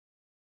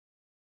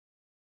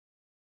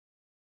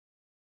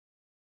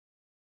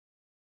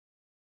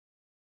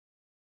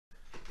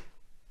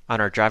On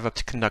our drive up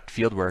to conduct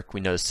field work,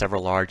 we noticed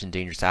several large and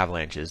dangerous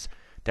avalanches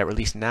that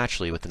released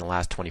naturally within the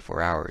last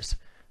 24 hours.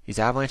 These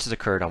avalanches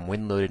occurred on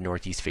wind-loaded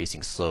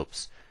northeast-facing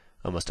slopes.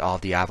 Almost all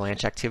of the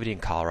avalanche activity in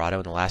Colorado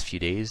in the last few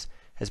days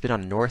has been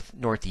on north,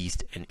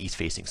 northeast, and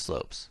east-facing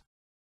slopes.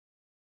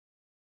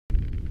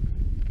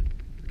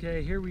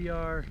 Okay, here we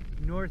are,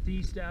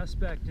 northeast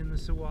aspect in the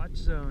Sawatch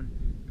zone,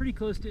 pretty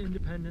close to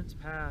Independence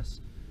Pass.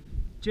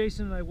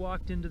 Jason and I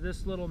walked into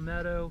this little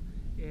meadow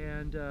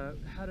and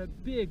had a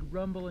big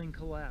rumbling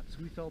collapse.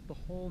 We felt the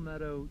whole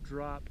meadow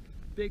drop.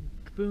 Big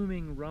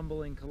booming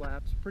rumbling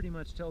collapse. Pretty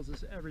much tells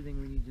us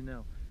everything we need to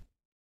know.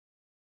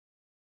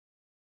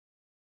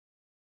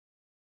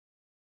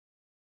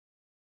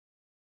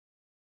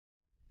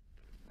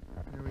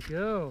 There we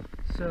go.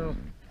 So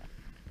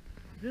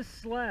this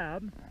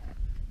slab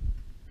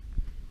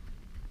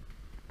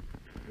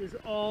is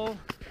all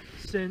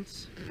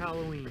since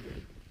Halloween.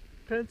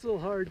 Pencil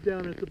hard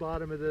down at the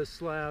bottom of this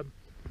slab,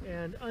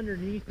 and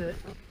underneath it,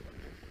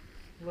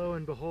 lo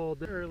and behold,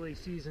 the early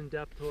season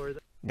depth hoar.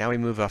 Now we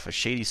move off of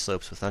shady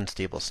slopes with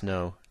unstable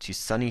snow to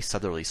sunny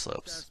southerly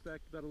slopes.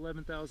 Aspect about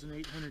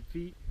 11,800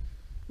 feet.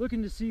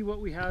 Looking to see what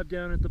we have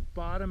down at the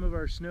bottom of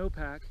our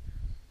snowpack,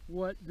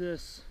 what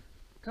this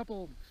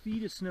couple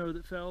feet of snow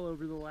that fell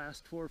over the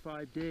last 4 or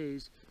 5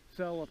 days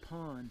fell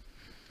upon.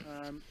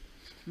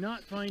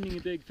 Not finding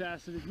a big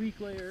faceted weak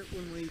layer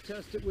when we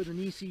test it with an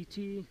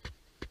ECT.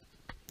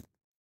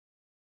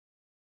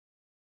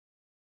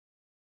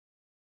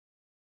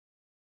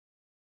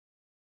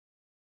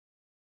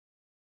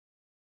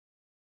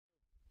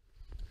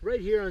 Right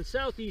here on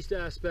southeast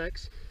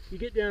aspects, you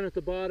get down at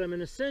the bottom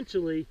and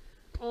essentially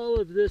all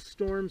of this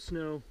storm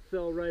snow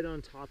fell right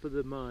on top of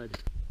the mud.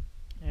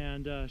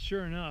 And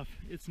sure enough,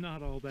 it's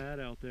not all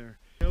bad out there.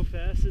 No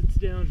facets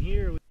down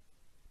here.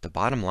 The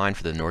bottom line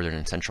for the northern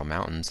and central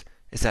mountains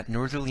is that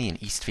northerly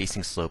and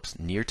east-facing slopes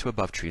near to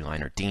above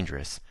treeline are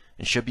dangerous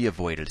and should be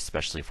avoided,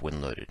 especially if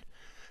wind-loaded.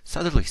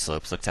 Southerly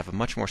slopes look to have a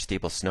much more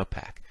stable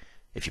snowpack.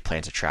 If you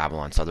plan to travel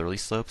on southerly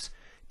slopes,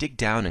 dig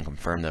down and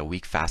confirm that a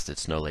weak faceted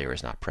snow layer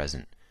is not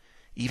present.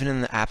 Even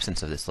in the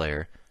absence of this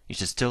layer, you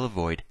should still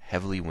avoid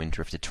heavily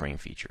wind-drifted terrain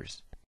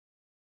features.